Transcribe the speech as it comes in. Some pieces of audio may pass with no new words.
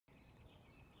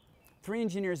Three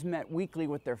engineers met weekly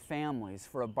with their families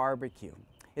for a barbecue.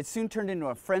 It soon turned into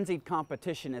a frenzied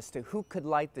competition as to who could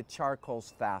light the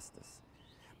charcoals fastest.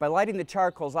 By lighting the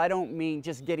charcoals, I don't mean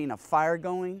just getting a fire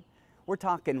going. We're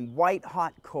talking white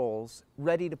hot coals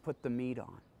ready to put the meat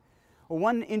on. Well,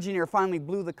 one engineer finally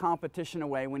blew the competition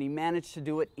away when he managed to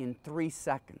do it in 3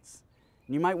 seconds.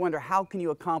 And you might wonder, how can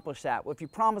you accomplish that? Well, if you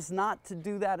promise not to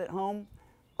do that at home,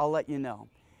 I'll let you know.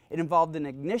 It involved an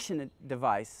ignition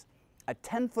device, a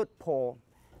 10-foot pole,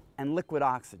 and liquid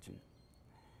oxygen.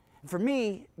 For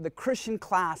me, the Christian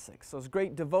classics, those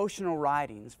great devotional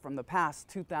writings from the past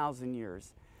 2,000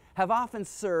 years, have often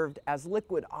served as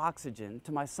liquid oxygen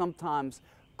to my sometimes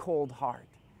cold heart.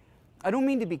 I don't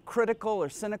mean to be critical or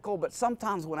cynical, but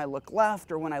sometimes when I look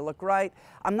left or when I look right,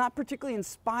 I'm not particularly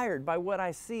inspired by what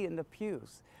I see in the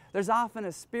pews. There's often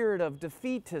a spirit of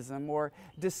defeatism or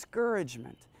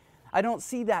discouragement. I don't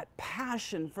see that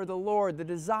passion for the Lord, the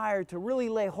desire to really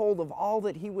lay hold of all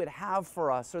that He would have for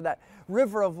us, or that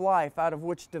river of life out of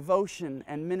which devotion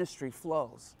and ministry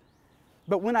flows.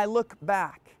 But when I look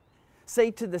back,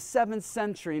 say to the 7th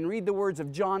century, and read the words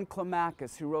of John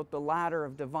Climacus, who wrote The Ladder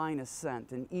of Divine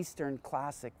Ascent, an Eastern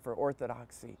classic for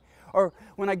orthodoxy, or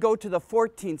when I go to the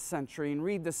 14th century and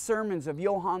read the sermons of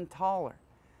Johann Thaler,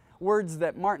 words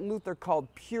that Martin Luther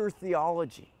called pure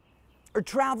theology, or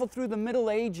travel through the Middle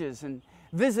Ages and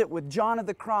visit with John of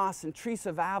the Cross and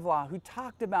Teresa of Avila, who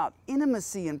talked about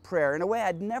intimacy in prayer in a way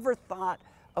I'd never thought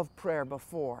of prayer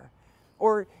before.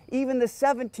 Or even the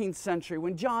 17th century,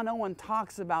 when John Owen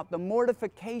talks about the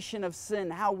mortification of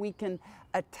sin, how we can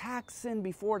attack sin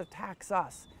before it attacks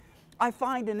us. I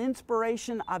find an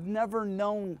inspiration I've never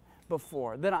known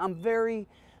before, that I'm very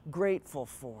grateful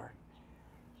for.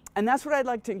 And that's what I'd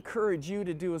like to encourage you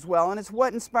to do as well, and it's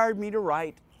what inspired me to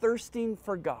write Thirsting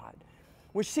for God,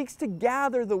 which seeks to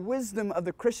gather the wisdom of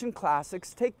the Christian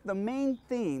classics, take the main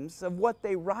themes of what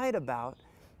they write about,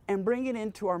 and bring it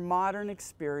into our modern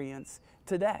experience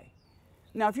today.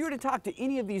 Now, if you were to talk to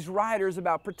any of these writers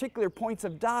about particular points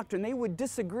of doctrine, they would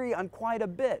disagree on quite a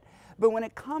bit. But when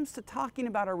it comes to talking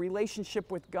about our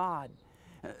relationship with God,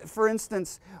 for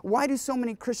instance, why do so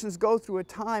many Christians go through a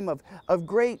time of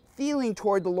great feeling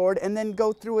toward the Lord and then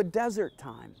go through a desert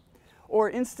time? Or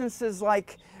instances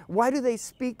like, why do they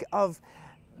speak of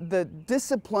the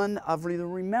discipline of the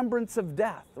remembrance of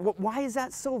death? Why is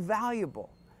that so valuable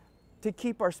to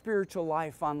keep our spiritual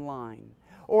life online?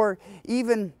 Or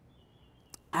even,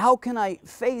 how can I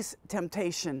face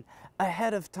temptation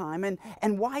ahead of time?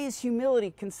 And why is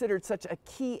humility considered such a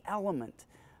key element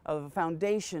of a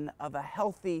foundation of a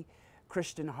healthy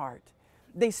Christian heart?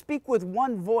 They speak with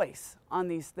one voice on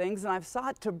these things, and I've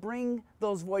sought to bring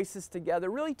those voices together,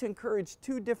 really to encourage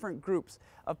two different groups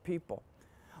of people.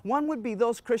 One would be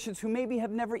those Christians who maybe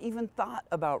have never even thought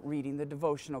about reading the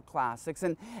devotional classics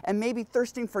and maybe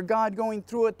thirsting for God, going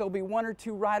through it. There'll be one or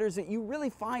two writers that you really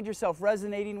find yourself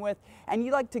resonating with, and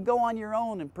you like to go on your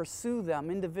own and pursue them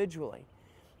individually.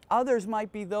 Others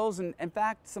might be those, and in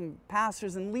fact, some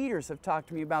pastors and leaders have talked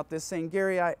to me about this, saying,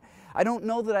 Gary, I don't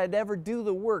know that I'd ever do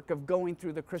the work of going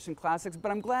through the Christian classics,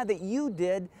 but I'm glad that you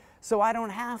did, so I don't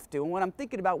have to. And when I'm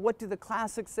thinking about what do the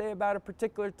classics say about a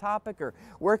particular topic, or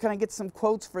where can I get some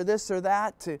quotes for this or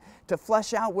that to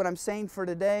flesh out what I'm saying for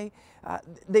today,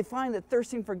 they find that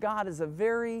Thirsting for God is a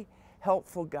very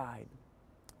helpful guide.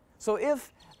 So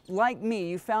if, like me,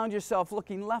 you found yourself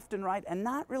looking left and right and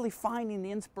not really finding the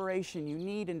inspiration you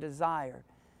need and desire,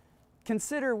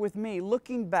 consider with me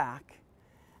looking back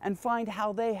and find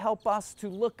how they help us to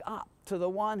look up to the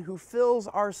one who fills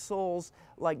our souls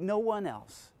like no one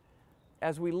else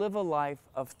as we live a life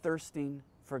of thirsting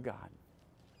for God.